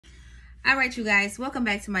All right, you guys, welcome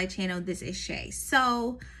back to my channel. This is Shay.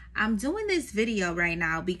 So I'm doing this video right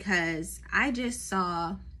now because I just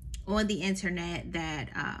saw on the internet that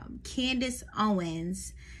Candace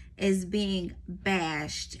Owens is being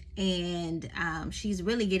bashed, and she's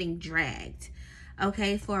really getting dragged,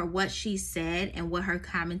 okay, for what she said and what her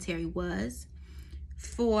commentary was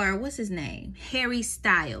for, what's his name, Harry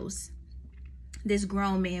Styles, this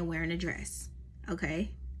grown man wearing a dress,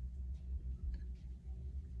 okay?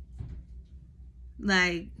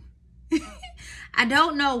 Like, I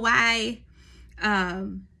don't know why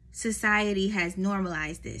society has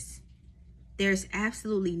normalized this. There's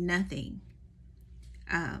absolutely nothing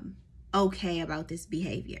okay about this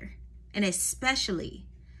behavior. And especially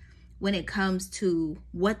when it comes to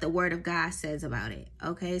what the Word of God says about it.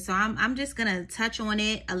 Okay, so I'm just going to touch on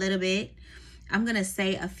it a little bit. I'm going to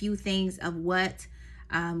say a few things of what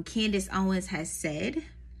Candace Owens has said.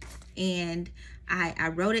 And I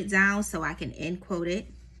wrote it down so I can end quote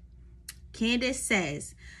it. Candace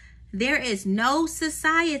says, "There is no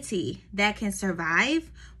society that can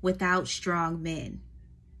survive without strong men."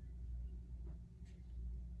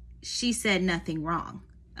 She said nothing wrong,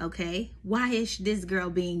 okay? Why is this girl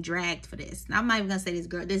being dragged for this? I'm not even gonna say this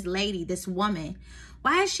girl, this lady, this woman.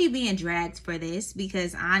 Why is she being dragged for this?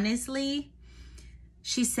 Because honestly,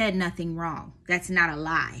 she said nothing wrong. That's not a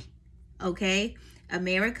lie, okay?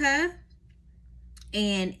 America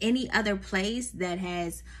and any other place that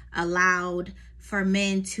has allowed for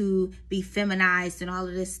men to be feminized and all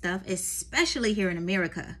of this stuff, especially here in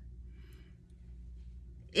America,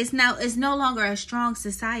 it's no longer a strong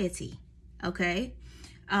society, okay?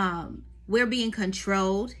 We're being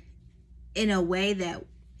controlled in a way that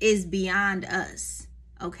is beyond us,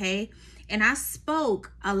 okay? And I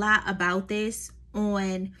spoke a lot about this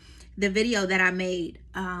on the video that I made.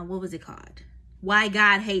 What was it called? Why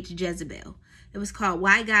God Hates Jezebel. It was called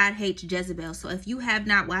Why God Hates Jezebel. So if you have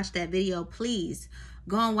not watched that video, please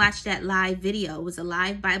go and watch that live video. It was a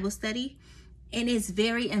live Bible study, and it's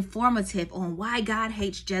very informative on why God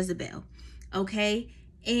hates Jezebel, okay?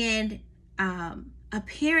 And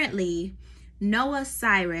apparently Noah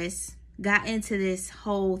Cyrus got into this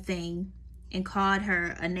whole thing and called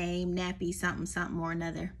her a name, nappy, something, something or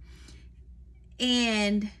another.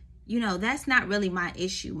 And, you know, that's not really my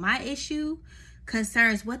issue. My issue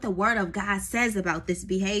concerns what the Word of God says about this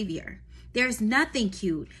behavior. There's nothing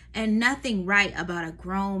cute and nothing right about a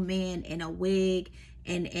grown man in a wig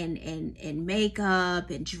and makeup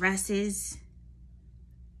and dresses.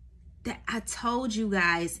 That I told you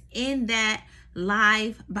guys in that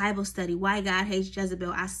live Bible study, Why God Hates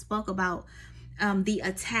Jezebel, I spoke about the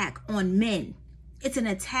attack on men. It's an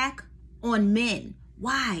attack on men.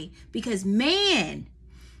 Why? Because man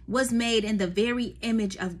was made in the very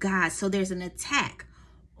image of God. So there's an attack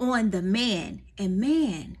on the man, and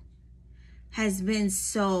man has been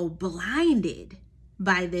so blinded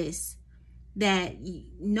by this that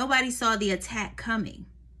nobody saw the attack coming.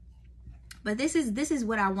 But this is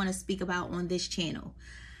what I want to speak about on this channel,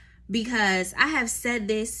 because I have said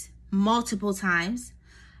this multiple times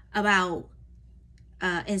about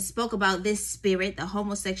and spoke about this spirit, the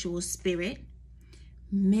homosexual spirit,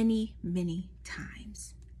 many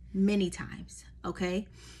times, okay?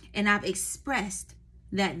 And I've expressed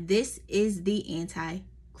that this is the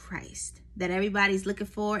Antichrist that everybody's looking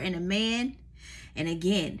for in a man. And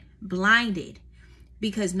again, blinded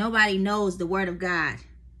because nobody knows the Word of God.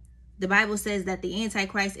 The Bible says that the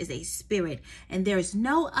Antichrist is a spirit, and there's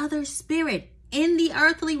no other spirit in the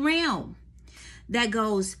earthly realm that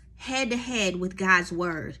goes head to head with God's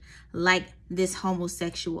word like this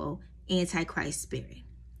homosexual Antichrist spirit.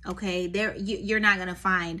 Okay, you're not gonna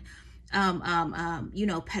find you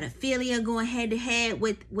know, pedophilia going head to head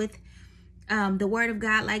with the Word of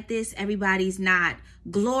God like this. Everybody's not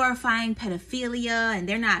glorifying pedophilia, and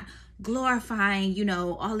they're not glorifying, you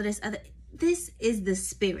know, all of this other. This is the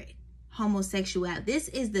spirit, homosexuality. This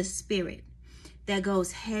is the spirit that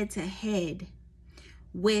goes head to head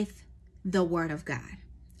with the Word of God.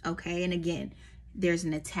 Okay, and again, there's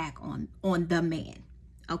an attack on the man.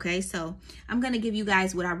 Okay, so I'm going to give you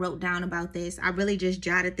guys what I wrote down about this. I really just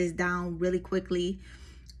jotted this down really quickly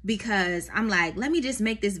because I'm like, let me just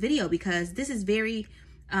make this video because this is very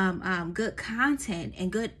good content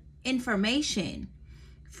and good information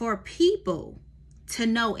for people to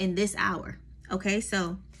know in this hour. Okay,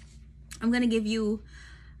 so I'm going to give you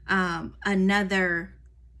another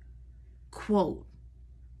quote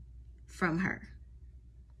from her.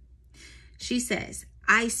 She says,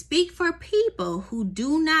 "I speak for people who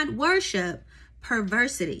do not worship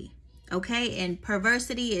perversity." Okay, and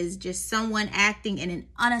perversity is just someone acting in an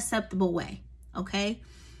unacceptable way. Okay,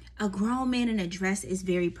 A grown man in a dress is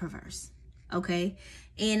very perverse. Okay.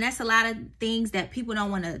 And that's a lot of things that people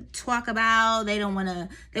don't want to talk about. They want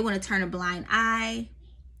to turn a blind eye.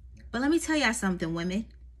 But let me tell y'all something, women.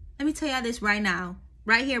 Let me tell y'all this right now,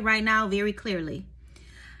 right here, right now, very clearly.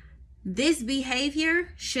 This behavior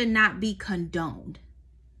should not be condoned.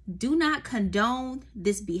 Do not condone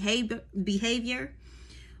this behavior.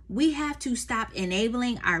 We have to stop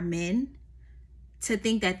enabling our men to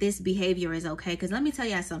think that this behavior is okay. Because let me tell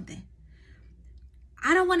y'all something.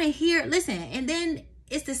 I don't want to hear, listen, and then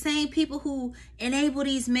it's the same people who enable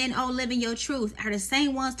these men, oh, living your truth, are the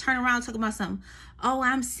same ones turn around talking about something. Oh,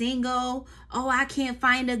 I'm single. Oh, I can't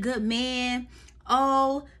find a good man.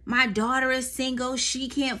 Oh, my daughter is single. She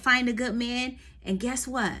can't find a good man. And guess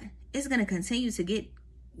what? It's going to continue to get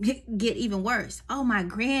even worse. Oh, my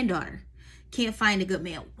granddaughter can't find a good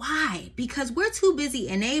man. Why? Because we're too busy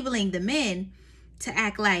enabling the men to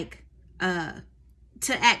act like, to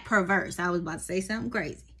act perverse. I was about to say something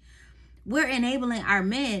crazy. We're enabling our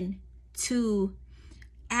men to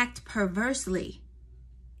act perversely.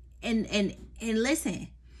 And listen,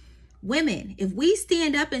 women, if we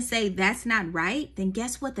stand up and say that's not right, then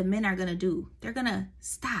guess what the men are going to do? They're going to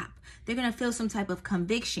stop. They're going to feel some type of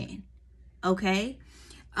conviction. Okay?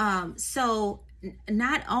 So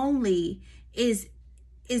not only is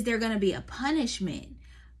there going to be a punishment,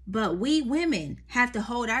 but we women have to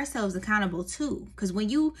hold ourselves accountable too. Because when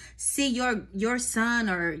you see your son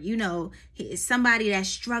or, you know, somebody that's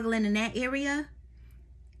struggling in that area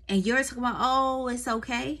and you're talking about, oh, it's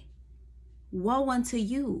okay. Woe unto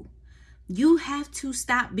you. You have to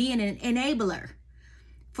stop being an enabler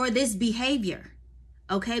for this behavior.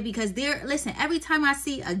 Okay? Because listen, every time I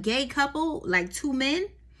see a gay couple, like two men,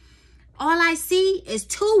 all I see is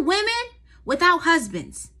two women without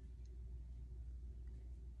husbands.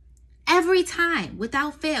 Every time,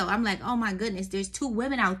 without fail, I'm like, oh my goodness, there's two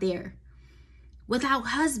women out there without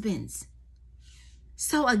husbands.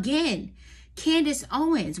 So again, Candace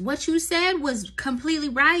Owens, what you said was completely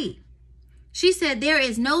right. She said there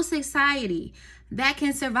is no society that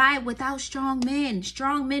can survive without strong men.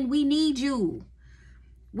 Strong men, we need you.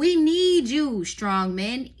 We need you, strong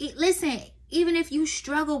men. Listen, even if you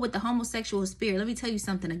struggle with the homosexual spirit, let me tell you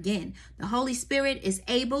something again. The Holy Spirit is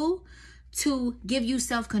able to give you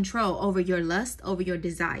self-control over your lust, over your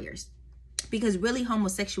desires. Because really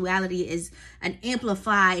homosexuality is an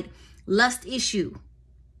amplified lust issue.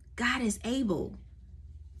 God is able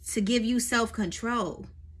to give you self-control.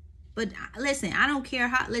 But listen, I don't care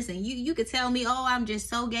how, listen, you could tell me, oh, I'm just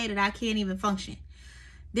so gay that I can't even function.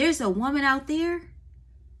 There's a woman out there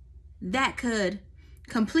that could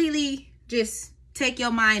completely just take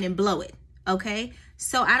your mind and blow it. Okay?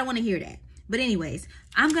 So I don't want to hear that. But anyways,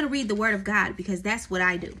 I'm going to read the word of God because that's what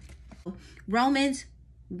I do. Romans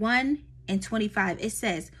 1:25. It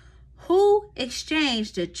says, who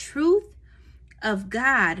exchanged the truth of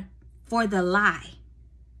God for the lie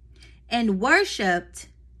and worshiped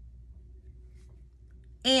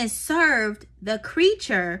and served the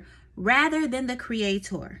creature rather than the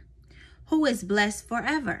creator, who is blessed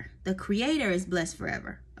forever. The creator is blessed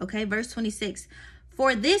forever. Okay, verse 26.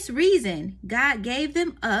 For this reason, God gave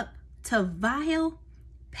them up to vile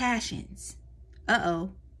passions.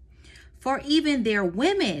 For even their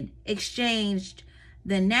women exchanged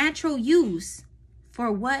the natural use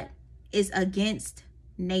for what is against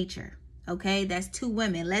nature. Okay, that's two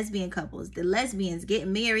women, lesbian couples. The lesbians get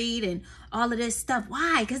married and all of this stuff.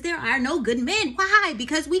 Why? Because there are no good men. Why?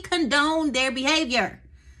 Because we condone their behavior.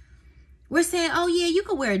 We're saying, oh yeah, you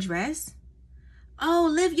can wear a dress. Oh,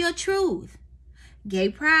 live your truth. Gay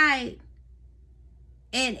pride.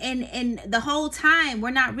 And the whole time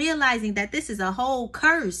we're not realizing that this is a whole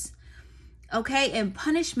curse, okay, and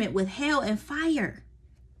punishment with hell and fire.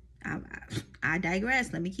 I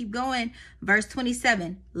digress. Let me keep going. Verse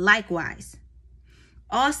 27. Likewise,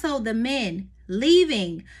 also the men,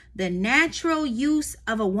 leaving the natural use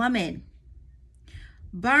of a woman,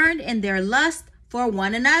 burned in their lust for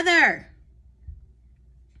one another.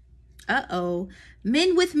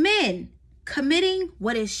 Men with men, committing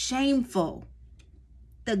what is shameful.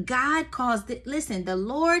 The God caused it. Listen, the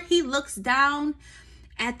Lord, he looks down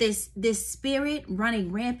at this spirit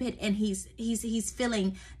running rampant, and he's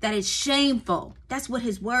feeling that it's shameful. That's what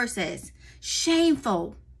his word says.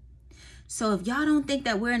 Shameful. So if y'all don't think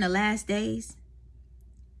that we're in the last days,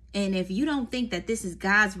 and if you don't think that this is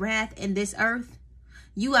God's wrath in this earth,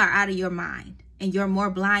 you are out of your mind, and you're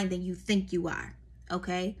more blind than you think you are.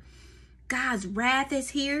 Okay? God's wrath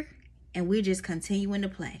is here, and we're just continuing to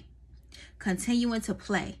play. continuing to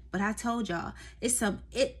play. But I told y'all,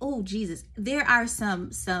 oh Jesus, there are some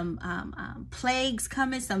plagues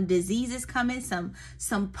coming, some diseases coming,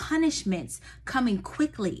 some punishments coming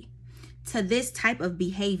quickly to this type of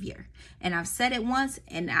behavior. And I've said it once,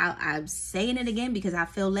 and I'm saying it again because I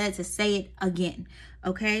feel led to say it again.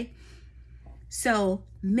 Okay? So,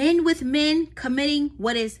 men with men committing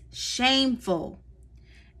what is shameful,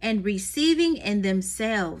 and receiving in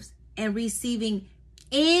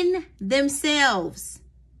themselves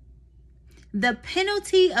the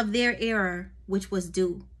penalty of their error, which was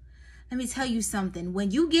due. Let me tell you something. When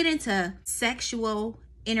you get into sexual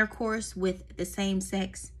intercourse with the same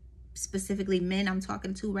sex, specifically men I'm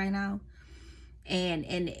talking to right now,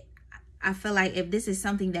 and I feel like if this is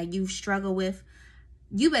something that you struggle with,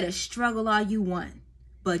 you better struggle all you want,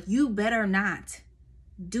 but you better not.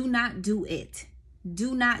 Do not do it.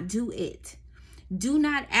 Do not do it. Do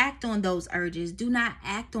not act on those urges. Do not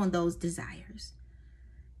act on those desires.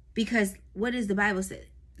 Because what does the Bible say?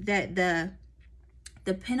 That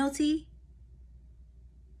the penalty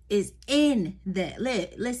is in the,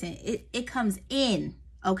 listen, it comes in,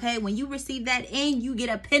 okay? When you receive that in, you get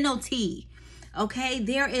a penalty, okay?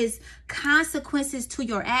 There is consequences to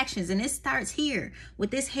your actions, and it starts here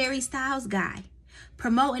with this Harry Styles guy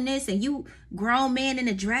promoting this, and you grown man in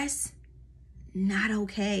a dress. Not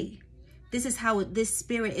okay. This is how this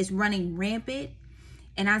spirit is running rampant.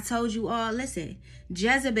 And I told you all, listen,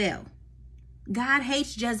 Jezebel, God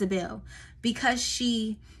hates Jezebel because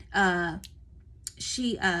she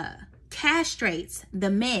castrates the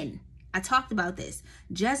men. I talked about this.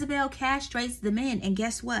 Jezebel castrates the men, and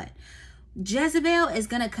guess what? Jezebel is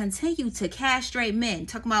going to continue to castrate men.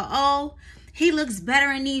 Talking about, oh, he looks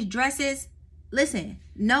better in these dresses. Listen,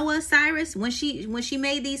 Cyrus, when she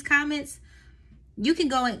made these comments, you can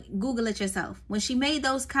go and Google it yourself. When she made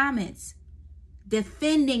those comments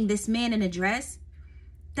defending this man in a dress,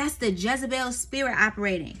 that's the Jezebel spirit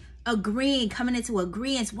operating, agreeing, coming into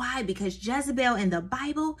agreement. Why? Because Jezebel in the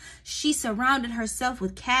Bible, she surrounded herself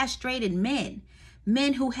with castrated men.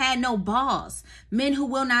 Men who had no balls. Men who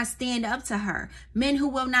will not stand up to her. Men who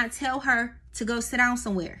will not tell her to go sit down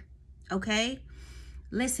somewhere. Okay?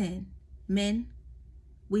 Listen, men,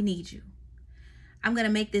 we need you. I'm going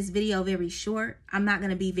to make this video very short. I'm not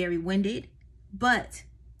going to be very winded. But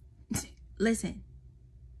listen,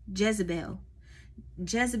 Jezebel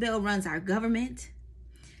runs our government.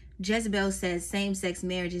 Jezebel says same-sex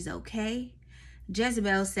marriage is okay.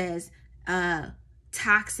 Jezebel says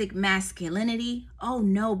toxic masculinity. Oh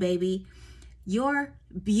no, baby. Your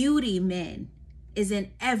beauty, men, is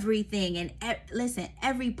in everything. And listen,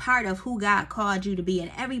 every part of who God called you to be,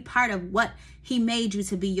 and every part of what he made you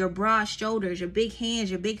to be, your broad shoulders, your big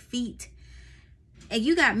hands, your big feet. And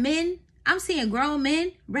you got men, I'm seeing grown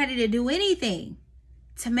men ready to do anything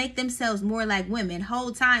to make themselves more like women.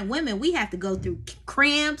 Whole time, women, we have to go through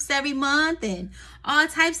cramps every month and all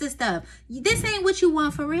types of stuff. This ain't what you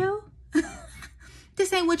want for real.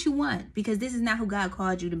 This ain't what you want, because this is not who God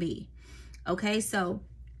called you to be. Okay, so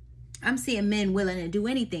I'm seeing men willing to do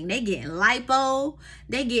anything. They getting lipo.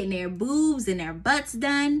 They getting their boobs and their butts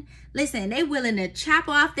done. Listen, they willing to chop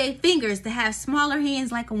off their fingers to have smaller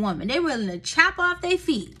hands like a woman. They willing to chop off their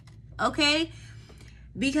feet, okay?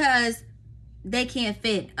 Because they can't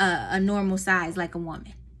fit a normal size like a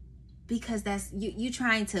woman. Because that's you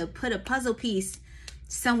trying to put a puzzle piece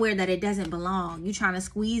somewhere that it doesn't belong. You trying to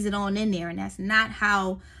squeeze it on in there, and that's not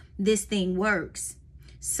how this thing works.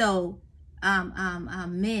 So,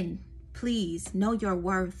 men, please know your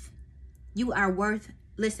worth. You are worth,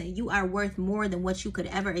 listen, you are worth more than what you could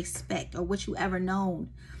ever expect or what you ever known.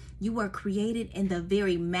 You were created in the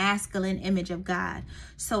very masculine image of God.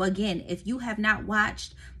 So again, if you have not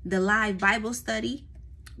watched the live Bible study,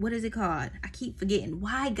 what is it called? I keep forgetting.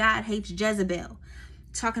 Why God Hates Jezebel.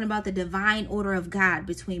 Talking about the divine order of God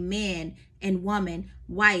between man and woman,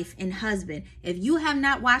 wife and husband. If you have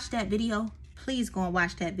not watched that video, please go and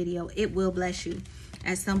watch that video. It will bless you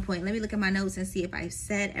at some point. Let me look at my notes and see if I've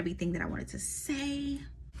said everything that I wanted to say.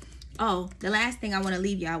 Oh, the last thing I want to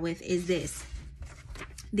leave y'all with is this.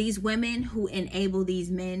 These women who enable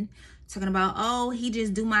these men, talking about, oh, he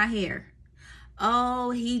just do my hair.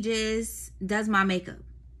 Oh, he just does my makeup.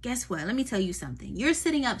 Guess what? Let me tell you something. You're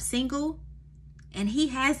sitting up single and he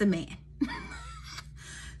has a man.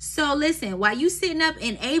 So listen, while you sitting up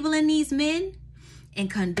enabling these men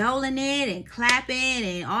and condoling it and clapping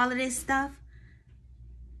and all of this stuff,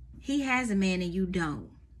 he has a man and you don't.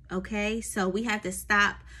 Okay? So we have to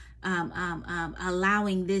stop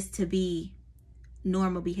allowing this to be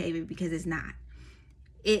normal behavior, because it's not.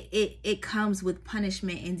 it comes with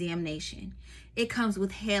punishment and damnation. It comes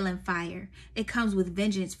with hell and fire. It comes with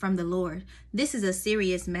vengeance from the Lord. This is a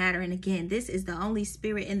serious matter. And again, this is the only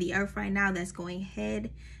spirit in the earth right now that's going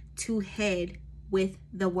head to head with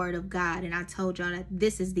the word of God. And I told y'all that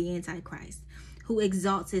this is the Antichrist, who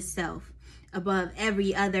exalts itself above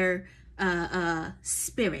every other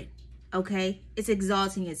spirit. Okay? It's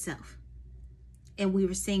exalting itself. And we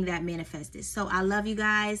were seeing that manifested. So I love you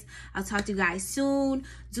guys. I'll talk to you guys soon.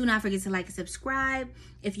 Do not forget to like and subscribe.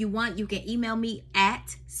 If you want, you can email me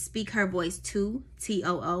at speakhervoice2,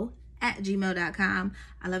 TOO, @gmail.com.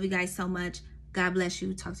 I love you guys so much. God bless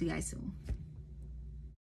you. Talk to you guys soon.